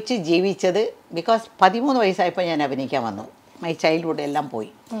അനുഭവിച്ച് ജീവിച്ചത്. ബിക്കോസ് 13 വയസ്സായപ്പോൾ ഞാൻ അഭിനയിക്കാൻ വന്നു. മൈ ചൈൽഡ്ഹുഡ് എല്ലാം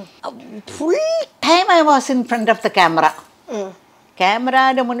പോയി. Full time I was in front of the camera.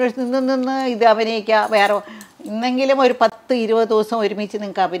 ക്യാമറയുടെ മുന്നിൽ നിന്ന് ഇത് അഭിനയിക്കുക. വേറെ ഇന്നെങ്കിലും ഒരു 10-20 ദിവസം ഒരുമിച്ച്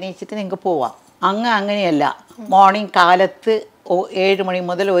നിങ്ങൾക്ക് അഭിനയിച്ചിട്ട് നിങ്ങൾക്ക് പോവാം. അങ്ങനെയല്ല. മോർണിംഗ് കാലത്ത് 7 മണി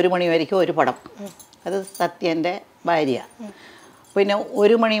മുതൽ 1 മണി വരയ്ക്കും ഒരു പടം. അത് സത്യൻ്റെ ഭാര്യ. പിന്നെ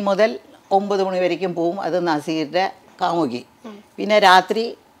 1 മണി മുതൽ 9 മണി വരയ്ക്കും പോവും. അത് നസീറിൻ്റെ കാമുകി. പിന്നെ രാത്രി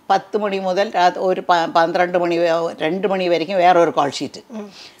 10 മണി മുതൽ ഒരു 12 മണി 2 മണി വരയ്ക്കും വേറൊരു കോൾ ഷീറ്റ്.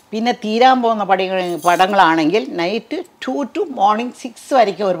 പിന്നെ തീരാൻ പോകുന്ന പടങ്ങളാണെങ്കിൽ നൈറ്റ് 2 to മോർണിംഗ് 6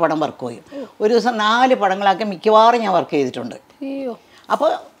 വരയ്ക്കും ഒരു പടം വർക്ക് ചെയ്യും. ഒരു ദിവസം 4 പടങ്ങളൊക്കെ മിക്കവാറും ഞാൻ വർക്ക് ചെയ്തിട്ടുണ്ട്.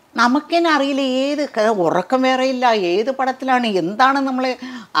 അപ്പോൾ നമുക്കെന്നെ അറിയില്ല ഏത് ഉറക്കം വേറെ ഇല്ല, ഏത് പടത്തിലാണ് എന്താണ് നമ്മൾ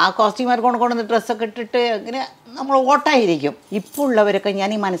ആ കോസ്റ്റ്യൂമർ കൊണ്ടുവന്ന് ഡ്രസ്സൊക്കെ ഇട്ടിട്ട് അങ്ങനെ നമ്മൾ ഓട്ടായിരിക്കും. ഇപ്പോൾ ഉള്ളവരൊക്കെ ഞാൻ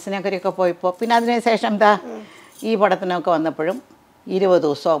ഈ മനസ്സിനൊക്കെ പോയപ്പോൾ പിന്നെ അതിനുശേഷം എന്താ ഈ പടത്തിനൊക്കെ വന്നപ്പോഴും 20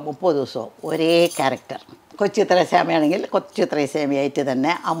 ദിവസമോ 30 ദിവസമോ ഒരേ ക്യാരക്ടർ. കൊച്ചു ത്രേസ്യാമയാണെങ്കിൽ കൊച്ചു ത്രേസ്യാമയായിട്ട്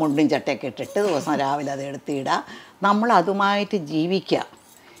തന്നെ ആ മുണ്ടും ചട്ടയൊക്കെ ഇട്ടിട്ട് ദിവസം രാവിലെ അത് എടുത്തിടുക. നമ്മൾ അതുമായിട്ട് ജീവിക്കുക.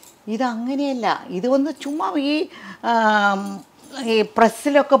 ഇതങ്ങനെയല്ല. ഇത് വന്ന് ചുമ്മാ ഈ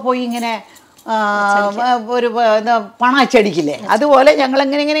പ്രസ്സിലൊക്കെ പോയി ഇങ്ങനെ ഒരു പണാച്ചടിക്കില്ലേ, അതുപോലെ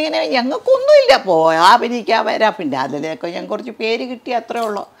ഞങ്ങളെങ്ങനെ ഞങ്ങൾക്കൊന്നുമില്ല. പോയാൽ അഭിനയിക്കാൻ വരാം. പിന്നെ അതിലേക്ക് ഞാൻ കുറച്ച് പേര് കിട്ടി, അത്രേ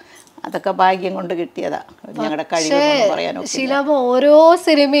ഉള്ളൂ. അതൊക്കെ ഭാഗ്യം കൊണ്ട് കിട്ടിയതാ. ഞങ്ങളുടെ കഴിവ് ശീലാമ്മ ഓരോ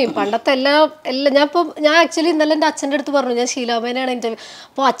സിനിമയും പണ്ടത്തെ ഞാൻ ആക്ച്വലി ഇന്നലെ എൻ്റെ അച്ഛൻ്റെ അടുത്ത് പറഞ്ഞു ഞാൻ ശീലാമ്മേനാണ് എൻ്റെ.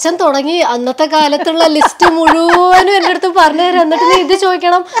 അപ്പോൾ അച്ഛൻ തുടങ്ങി അന്നത്തെ കാലത്തുള്ള ലിസ്റ്റ് മുഴുവനും എൻ്റെ അടുത്ത് പറഞ്ഞു തരാം. എന്നിട്ട് നീ ഇത്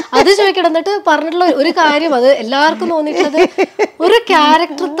ചോദിക്കണം അത് ചോദിക്കണം. എന്നിട്ട് പറഞ്ഞിട്ടുള്ള ഒരു കാര്യം, അത് എല്ലാവർക്കും തോന്നിയിട്ടുള്ളത് ഒരു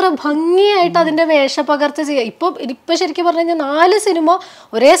ക്യാരക്ടർ ഇത്ര ഭംഗിയായിട്ട് അതിൻ്റെ വേഷപകർച്ച ചെയ്യുക. ഇപ്പം ശരിക്കും പറഞ്ഞു കഴിഞ്ഞാൽ 4 സിനിമ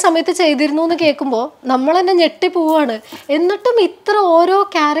ഒരേ സമയത്ത് ചെയ്തിരുന്നു എന്ന് കേൾക്കുമ്പോൾ നമ്മൾ തന്നെ ഞെട്ടിപ്പോവാണ്. എന്നിട്ടും ഇത്ര ഓരോ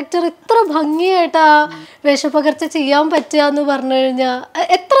ക്യാരക്ടർ ഇത്ര ഭംഗിയായിട്ട് ആ വേഷപകർച്ച ചെയ്യാൻ പറ്റുക എന്ന് പറഞ്ഞു കഴിഞ്ഞാൽ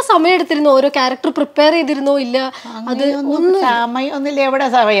എത്ര സമയം എടുത്തിരുന്നു? ഓരോ ക്യാരക്ടർ പ്രിപ്പയർ ചെയ്തിരുന്നോ? ഇല്ല, അത് സമയമൊന്നുമില്ല. എവിടെ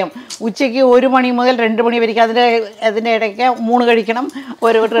സമയം? ഉച്ചയ്ക്ക് 1 മണി മുതൽ 2 മണി വരെയ്ക്കും അതിൻ്റെ ഇടയ്ക്ക് 3 കഴിക്കണം.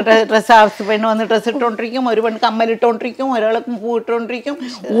 ഒരു ഡ്രസ്സ് ആവശ്യം പെണ്ണ് വന്ന് ഡ്രസ്സ് ഇട്ടുകൊണ്ടിരിക്കും, ഒരു പെണ്ണ് കമ്മലിട്ടുകൊണ്ടിരിക്കും, ഒരാൾക്ക് പൂ ഇട്ടുകൊണ്ടിരിക്കും,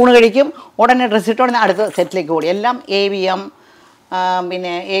 ഊണ് കഴിക്കും, ഉടനെ ഡ്രസ്സ് ഇട്ടുകൊണ്ട് അടുത്ത സെറ്റിലേക്ക് ഓടി. എല്ലാം AVM,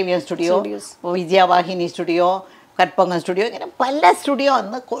 പിന്നെ AVM സ്റ്റുഡിയോ, വിജയവാഹിനി സ്റ്റുഡിയോ, കൽപ്പങ്ങ സ്റ്റുഡിയോ, ഇങ്ങനെ പല സ്റ്റുഡിയോ.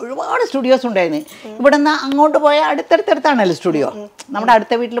 അന്ന് ഒരുപാട് സ്റ്റുഡിയോസ് ഉണ്ടായിരുന്നു. ഇവിടെ നിന്ന് അങ്ങോട്ട് പോയാൽ അടുത്തടുത്താണല്ലോ സ്റ്റുഡിയോ. നമ്മുടെ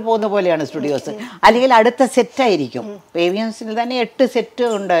അടുത്ത വീട്ടിൽ പോകുന്ന പോലെയാണ് സ്റ്റുഡിയോസ്. അല്ലെങ്കിൽ അടുത്ത സെറ്റായിരിക്കും. AVMസിൽ തന്നെ 8 സെറ്റ്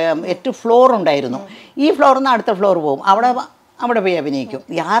ഉണ്ട്, 8 ഫ്ലോർ ഉണ്ടായിരുന്നു. ഈ ഫ്ലോറിൽ നിന്ന് അടുത്ത ഫ്ലോർ പോകും. അവിടെ പോയി അഭിനയിക്കും.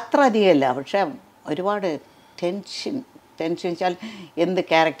 യാത്ര അധികമല്ല, പക്ഷേ ഒരുപാട് ടെൻഷൻ വെച്ചാൽ എന്ത്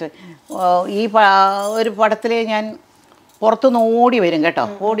ക്യാരക്ടർ. ഈ ഒരു പടത്തിൽ ഞാൻ പുറത്തുനിന്ന് ഓടി വരും കേട്ടോ.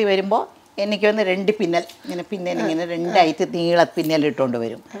 ഓടി വരുമ്പോൾ എനിക്ക് വന്ന് 2 പിന്നൽ ഇങ്ങനെ ഇങ്ങനെ 2 നീള പിന്നലിട്ടുകൊണ്ട്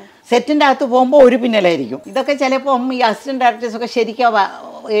വരും. സെറ്റിൻ്റെ അകത്ത് പോകുമ്പോൾ ഒരു പിന്നലായിരിക്കും. ഇതൊക്കെ ചിലപ്പം ഈ അസിസ്റ്റൻറ്റ് ഡയറക്ടേഴ്സൊക്കെ ശരിക്കും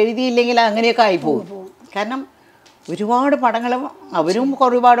എഴുതിയില്ലെങ്കിൽ അങ്ങനെയൊക്കെ ആയിപ്പോകും. കാരണം ഒരുപാട് പടങ്ങളും അവരും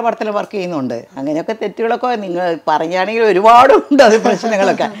ഒരുപാട് പടത്തിൽ വർക്ക് ചെയ്യുന്നുണ്ട്. അങ്ങനെയൊക്കെ തെറ്റുകളൊക്കെ നിങ്ങൾ പറയുകയാണെങ്കിൽ ഒരുപാടുണ്ട് അത്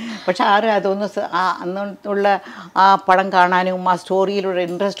പ്രശ്നങ്ങളൊക്കെ. പക്ഷെ ആരും അതൊന്നും അന്നുള്ള ആ പടം കാണാനും ആ സ്റ്റോറിയിലുള്ള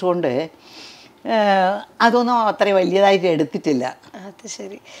ഇൻട്രസ്റ്റ് കൊണ്ട് അതൊന്നും അത്ര വലിയതായിട്ട് എടുത്തിട്ടില്ല. അത്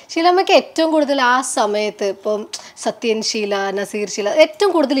ശരി. ശീലമ്മയ്ക്ക് ഏറ്റവും കൂടുതൽ ആ സമയത്ത് ഇപ്പം സത്യൻ ഷീല, നസീർ ഷീല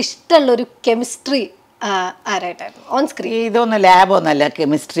ഏറ്റവും കൂടുതൽ ഇഷ്ടമുള്ള ഒരു കെമിസ്ട്രി ആരായിട്ടായിരുന്നു ഓൺ സ്ക്രീൻ? ഇതൊന്നും ലാബൊന്നല്ല,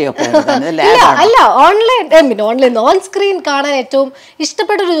 കെമിസ്ട്രി ഒക്കെ അല്ല, ഓൺലൈൻ ഓൺ സ്ക്രീൻ കാണാൻ ഏറ്റവും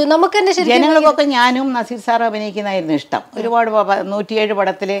ഇഷ്ടപ്പെട്ടൊരു നമുക്ക് തന്നെ ജനങ്ങൾക്കൊക്കെ ഞാനും നസീർ സാർ അഭിനയിക്കുന്നതായിരുന്നു ഇഷ്ടം. ഒരുപാട് 107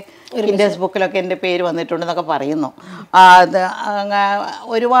 പടത്തിൽ ഗിന്നസ് ബുക്കിലൊക്കെ എൻ്റെ പേര് വന്നിട്ടുണ്ടെന്നൊക്കെ പറയുന്നു. അത്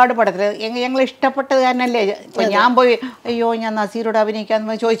ഒരുപാട് പടത്തിൽ ഞങ്ങൾ ഇഷ്ടപ്പെട്ടത് കാരണമല്ലേ. ഇപ്പം ഞാൻ പോയി അയ്യോ ഞാൻ നസീറോട്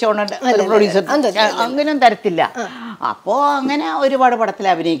അഭിനയിക്കാന്ന് ചോദിച്ചോണ്ട് പ്രൊഡ്യൂസർ അങ്ങനെയൊന്നും തരത്തില്ല. അപ്പോൾ അങ്ങനെ ഒരുപാട് പടത്തിൽ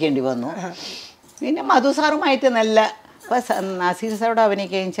അഭിനയിക്കേണ്ടി വന്നു. പിന്നെ മധു സാറുമായിട്ട് നല്ല ഇപ്പം നസീർ സാറോട്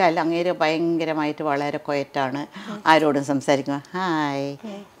അഭിനയിക്കുകയും വെച്ചാൽ അങ്ങേര് ഭയങ്കരമായിട്ട് വളരെ ക്വയറ്റാണ്. ആരോടും സംസാരിക്കും ഹായ്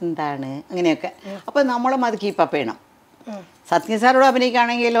എന്താണ് അങ്ങനെയൊക്കെ. അപ്പോൾ നമ്മളും അത് കീപ്പപ്പ് ചെയ്യണം. സത്യ സാറോട്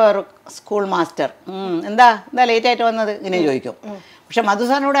അഭിനയിക്കുകയാണെങ്കിൽ ഒരു സ്കൂൾ മാസ്റ്റർ എന്താ ലേറ്റായിട്ട് വന്നത് ഇങ്ങനെ ചോദിക്കും. പക്ഷെ മധു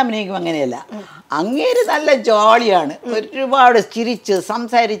സാറിനോട് അഭിനയിക്കും അങ്ങനെയല്ല. അങ്ങേര് നല്ല ജോളിയാണ്. ഒരുപാട് ചിരിച്ച്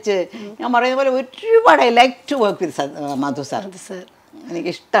സംസാരിച്ച് ഞാൻ പറയുന്ന പോലെ ഒരുപാട് I like to work with Madhu sir.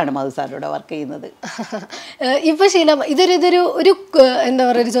 എനിക്കിഷ്ടമാണ് മധു സാറിലൂടെ വർക്ക് ചെയ്യുന്നത്. ഇപ്പം ഷീലാമ്മ ഇതൊരു എന്താ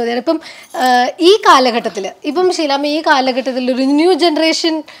പറയുക ഒരു ചോദ്യമാണ്. ഇപ്പം ഈ കാലഘട്ടത്തിൽ ഇപ്പം ഷീലാമ്മ ഈ കാലഘട്ടത്തിൽ ഒരു ന്യൂ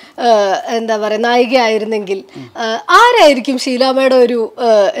ജനറേഷൻ എന്താ പറയുക നായികയായിരുന്നെങ്കിൽ ആരായിരിക്കും ഷീലാമ്മയുടെ ഒരു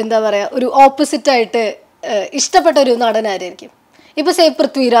എന്താ പറയുക ഒരു ഓപ്പോസിറ്റായിട്ട് ഇഷ്ടപ്പെട്ട ഒരു നടനാരായിരിക്കും? ഇപ്പൊ സേ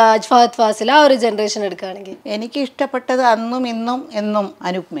പൃഥ്വിരാജ്, ഫഹദ് ഫാസിൽ, ആ ഒരു ജനറേഷൻ എടുക്കുകയാണെങ്കിൽ എനിക്ക് ഇഷ്ടപ്പെട്ടത് അന്നും ഇന്നും എന്നും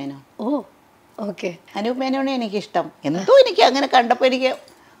അനൂപ് മേനോൻ. ഓ ഓക്കെ, അനൂപ് മേനോനെ എനിക്കിഷ്ടം. എന്തോ എനിക്ക് അങ്ങനെ കണ്ടപ്പോൾ എനിക്ക്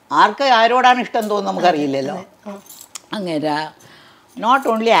ആരോടാണ് ഇഷ്ടം തോന്നുന്നു നമുക്കറിയില്ലല്ലോ. അങ്ങേര നോട്ട്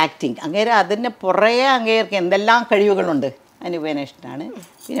ഓൺലി ആക്ടിങ്, അങ്ങേര അതിന് പുറകെ അങ്ങേർക്ക് എന്തെല്ലാം കഴിവുകളുണ്ട്. അനൂപ് മേനോനെ ഇഷ്ടമാണ്.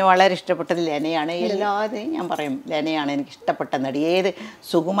 പിന്നെ വളരെ ഇഷ്ടപ്പെട്ടത് ലെനയാണ്. എല്ലാവരെയും ഞാൻ പറയും ലെനയാണ് എനിക്കിഷ്ടപ്പെട്ട നടി.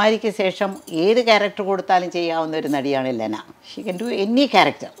 സുകുമാരിക്ക് ശേഷം ഏത് ക്യാരക്ടർ കൊടുത്താലും ചെയ്യാവുന്ന ഒരു നടിയാണ് Lena. She can do any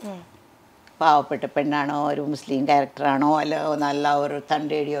character. പാവപ്പെട്ട പെണ്ണാണോ, ഒരു മുസ്ലിം ക്യാരക്ടറാണോ, അല്ല നല്ല ഒരു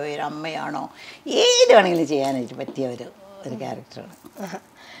തണ്ടേടിയോ ഒരു അമ്മയാണോ, ഏത് വേണമെങ്കിലും ചെയ്യാനായിട്ട് പറ്റിയ ഒരു ക്യാരക്ടറാണ്.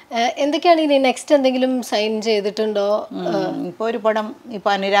 എന്തൊക്കെയാണ് ഇനി നെക്സ്റ്റ് എന്തെങ്കിലും സൈൻ ചെയ്തിട്ടുണ്ടോ? ഇപ്പോൾ ഒരു പടം,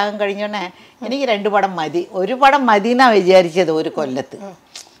 ഇപ്പോൾ അനുരാഗം കഴിഞ്ഞോണ്ടേ എനിക്ക് 2 പടം മതി. ഒരു പടം മതി എന്നാണ് വിചാരിച്ചത് ഒരു കൊല്ലത്ത്.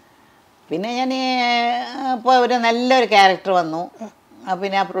 പിന്നെ ഞാൻ ഇപ്പോൾ ഒരു നല്ലൊരു ക്യാരക്ടർ വന്നു.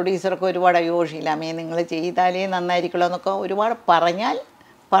 പിന്നെ ആ പ്രൊഡ്യൂസർക്ക് ഒരുപാട് അയ്യോ ഷീലാമ്മേ നിങ്ങൾ ചെയ്താലേ നന്നായിരിക്കുമല്ലോ എന്നൊക്കെ ഒരുപാട്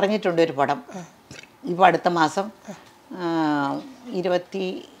പറഞ്ഞിട്ടുണ്ട് ഒരു പടം. ഇപ്പോൾ അടുത്ത മാസം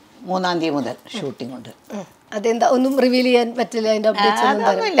 23-ാം തീയതി മുതൽ ഷൂട്ടിംഗ് ഉണ്ട്. അതെന്താ ഒന്നും റിവീൽ ചെയ്യാൻ പറ്റില്ല അതിൻ്റെ അപ്ഡേറ്റ്സ്?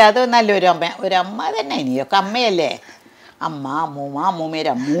 അതൊന്നുമില്ല, അത് നല്ലൊരു അമ്മ തന്നെ. ഇനിയൊക്കെ അമ്മയല്ലേ, അമ്മ അമ്മൂമ്മ അമ്മൂമ്മേര്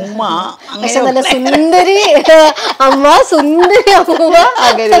അമ്മൂമ്മ നല്ല സുന്ദരി അമ്മ, സുന്ദരി അമ്മൂമ്മ,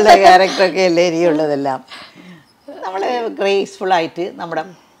 അങ്ങനെയുള്ള ക്യാരക്ടറൊക്കെ അല്ലേ ഇനിയുള്ളതെല്ലാം. നമ്മൾ ഗ്രേസ്ഫുള്ളായിട്ട്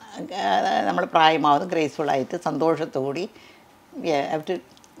നമ്മുടെ പ്രായമാവുന്ന ഗ്രേസ്ഫുള്ളായിട്ട് സന്തോഷത്തോടി ഹാവ് ടു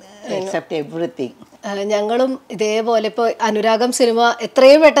accept everything. ഞങ്ങളും ഇതേപോലെ ഇപ്പോൾ അനുരാഗം സിനിമ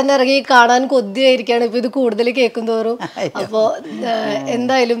എത്രയും പെട്ടെന്ന് ഇറങ്ങി കാണാൻ കൊതിയായിരിക്കുകയാണ് ഇപ്പോൾ ഇത് കൂടുതൽ കേൾക്കും തോറും. അപ്പോൾ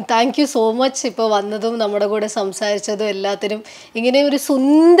എന്തായാലും താങ്ക് യു സോ മച്ച് ഇപ്പോൾ വന്നതും നമ്മുടെ കൂടെ സംസാരിച്ചതും എല്ലാത്തിനും. ഇങ്ങനെ ഒരു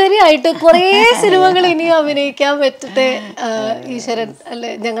സുന്ദരിയായിട്ട് കുറേ സിനിമകൾ ഇനിയും അഭിനയിക്കാൻ പറ്റട്ടെ ഈശ്വരൻ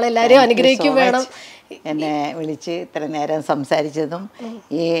അല്ലേ ഞങ്ങളെല്ലാവരെയും അനുഗ്രഹിക്കും വേണം. എന്നെ വിളിച്ച് ഇത്ര നേരം സംസാരിച്ചതും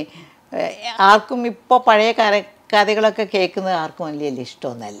ഈ ആർക്കും ഇപ്പോൾ പഴയ കഥകളൊക്കെ കേൾക്കുന്നത് ആർക്കും വലിയ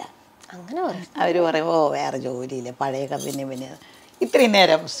ഇഷ്ടമൊന്നുമല്ല. അങ്ങനെ അവർ പറയും ഓ വേറെ ജോലിയില്ല, പഴയ പിന്നെ ഇത്രയും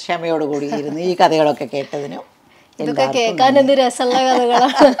നേരം ക്ഷമയോട് കൂടി ഇരുന്ന് ഈ കഥകളൊക്കെ കേട്ടതിനും ഇതൊക്കെ കേൾക്കാൻ എന്ത് രസമുള്ള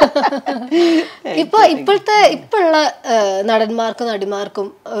കഥകളാണ്. ഇപ്പോഴുള്ള നടന്മാർക്കും നടിമാർക്കും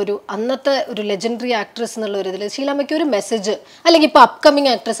ഒരു അന്നത്തെ ഒരു ലെജൻഡറി ആക്ട്രസ് എന്നുള്ള ഒരു ഇതിൽ ഷീലാമ്മയ്ക്ക് ഒരു മെസ്സേജ്, അല്ലെങ്കിൽ ഇപ്പോൾ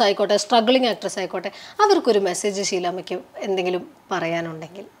അപ്കമിങ് ആക്ട്രസ് ആയിക്കോട്ടെ, സ്ട്രഗ്ലിംഗ് ആക്ട്രസ് ആയിക്കോട്ടെ, അവർക്കൊരു മെസ്സേജ് ഷീലാമ്മയ്ക്ക് എന്തെങ്കിലും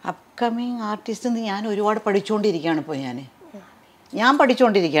പറയാനുണ്ടെങ്കിൽ? അപ്കമിങ് ആർട്ടിസ്റ്റ് ഞാൻ ഒരുപാട് പഠിച്ചുകൊണ്ടിരിക്കുകയാണ്. ഇപ്പോൾ ഞാൻ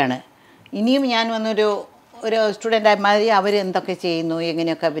പഠിച്ചുകൊണ്ടിരിക്കുകയാണ്. ഇനിയും ഞാൻ വന്നൊരു സ്റ്റുഡൻ്റ് മാതിരി അവർ എന്തൊക്കെ ചെയ്യുന്നു,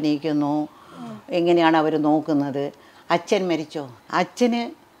 എങ്ങനെയൊക്കെ അഭിനയിക്കുന്നു, എങ്ങനെയാണ് അവർ നോക്കുന്നത്. അച്ഛൻ മരിച്ചോ, അച്ഛന്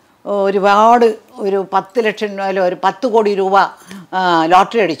ഒരുപാട് ഒരു 10 ലക്ഷം രൂപ ഒരു 10 കോടി രൂപ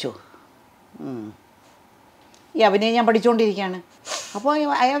ലോട്ടറി അടിച്ചു. ഈ അഭിനയം ഞാൻ പഠിച്ചുകൊണ്ടിരിക്കുകയാണ്. അപ്പോൾ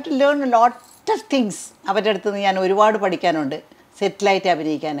I have to learn lot of things. അവരുടെ അടുത്ത് നിന്ന് ഞാൻ ഒരുപാട് പഠിക്കാനുണ്ട് സെറ്റിലായിട്ട്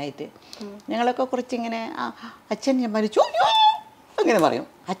അഭിനയിക്കാനായിട്ട്. ഞങ്ങളൊക്കെ കുറച്ചിങ്ങനെ അച്ഛൻ ഞാൻ മരിച്ചു അങ്ങനെ പറയും,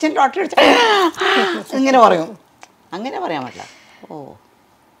 അച്ഛൻ ലോട്ടറി അടിച്ച ഇങ്ങനെ പറയും. അങ്ങനെ പറയാൻ പറ്റില്ല. ഓ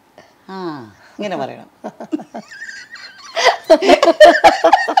ഇങ്ങനെ പറയണം.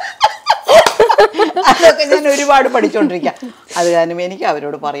 അതൊക്കെ ഞാൻ ഒരുപാട് പഠിച്ചുകൊണ്ടിരിക്കുക. അത് കാരണം എനിക്ക്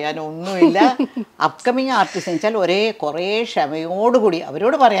അവരോട് പറയാനൊന്നുമില്ല. അപ്കമിങ് ആർട്ടിസ്റ്റ് വെച്ചാൽ കുറേ ക്ഷമയോടുകൂടി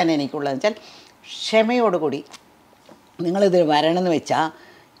അവരോട് പറയാൻ എനിക്കുള്ളതെന്ന് വെച്ചാൽ ക്ഷമയോടുകൂടി നിങ്ങളിത് വരണമെന്ന് വെച്ചാൽ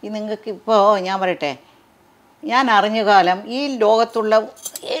നിങ്ങൾക്ക് ഇപ്പോൾ ഞാൻ പറയട്ടെ, ഞാൻ അറിഞ്ഞ കാലം ഈ ലോകത്തുള്ള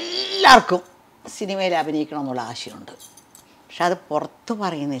എല്ലാവർക്കും സിനിമയിൽ അഭിനയിക്കണം എന്നുള്ള ആശയമുണ്ട്. പക്ഷെ അത് പുറത്ത്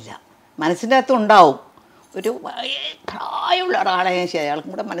പറയുന്നില്ല. മനസ്സിൻ്റെ അകത്ത് ഉണ്ടാവും. ഒരു പ്രായമുള്ള ഒരാളെ ശരി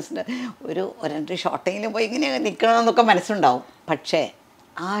അയാൾക്കും കൂടെ മനസ്സിൻ്റെ ഒരു 2 ഷോട്ടെങ്കിലും പോയി ഇങ്ങനെ നിൽക്കണമെന്നൊക്കെ മനസ്സുണ്ടാവും. പക്ഷേ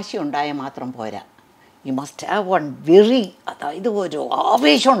ആശയം ഉണ്ടായാൽ മാത്രം പോരാ. യു മസ്റ്റ് ഹാവ് വൺ വെറി, അതായത് ഒരു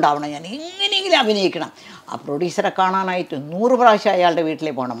ആവേശം ഉണ്ടാവണം. ഞാൻ എങ്ങനെയെങ്കിലും അഭിനയിക്കണം. ആ പ്രൊഡ്യൂസറെ കാണാനായിട്ട് 100 പ്രാവശ്യം അയാളുടെ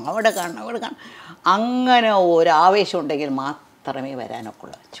വീട്ടിലേക്ക് പോകണം, അവിടെ കാണണം. അങ്ങനെ ഒരു ആവേശം ഉണ്ടെങ്കിൽ മാത്രമേ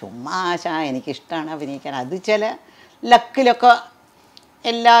വരാനൊക്കെയുള്ളൂ. ചുമ്മാ എനിക്കിഷ്ടമാണ് അഭിനയിക്കാൻ. അത് ചില ലക്കിലൊക്കെ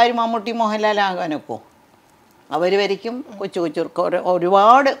എല്ലാവരും മമ്മൂട്ടി മോഹൻലാൽ ആകാനൊക്കെ അവർ വരയ്ക്കും. കൊച്ചു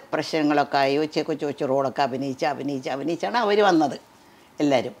ഒരുപാട് പ്രശ്നങ്ങളൊക്കെ ആയി കൊച്ചു റോളൊക്കെ അഭിനയിച്ചാണ് അവർ വന്നത്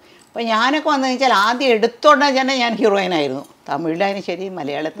എല്ലാവരും. അപ്പോൾ ഞാനൊക്കെ വന്നതെന്ന് വെച്ചാൽ ആദ്യം എടുത്തോണ്ട് തന്നെ ഞാൻ ഹീറോയിനായിരുന്നു. തമിഴിലായാലും ശരി,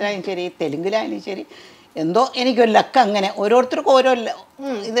 മലയാളത്തിലായാലും ശരി, തെലുങ്കിലായാലും ശരി. എന്തോ എനിക്കൊരു ലക്ക്, അങ്ങനെ ഓരോരുത്തർക്കും ഓരോ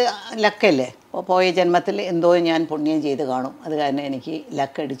ഇത് ലക്കല്ലേ. അപ്പോൾ പോയ ജന്മത്തിൽ എന്തോ ഞാൻ പുണ്യം ചെയ്ത് കാണും. അത് കാരണം എനിക്ക്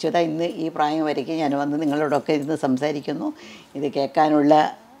ലക്ക് അടിച്ചതാ. ഇന്ന് ഈ പ്രായം വരയ്ക്ക് ഞാൻ വന്ന് നിങ്ങളോടൊക്കെ ഇരുന്ന് സംസാരിക്കുന്നു. ഇത് കേൾക്കാനുള്ള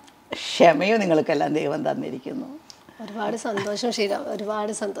ക്ഷമയും നിങ്ങൾക്കെല്ലാം ദൈവം തന്നിരിക്കുന്നു. ഒരുപാട് സന്തോഷം ഷീല,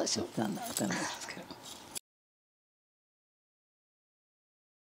 ഒരുപാട് സന്തോഷം.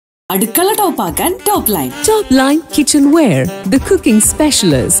 അടുക്കള ടോപ്പാക്കാൻ top line. Topline Kitchenware, the cooking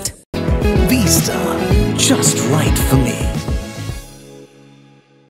specialist. Vista, just right for me.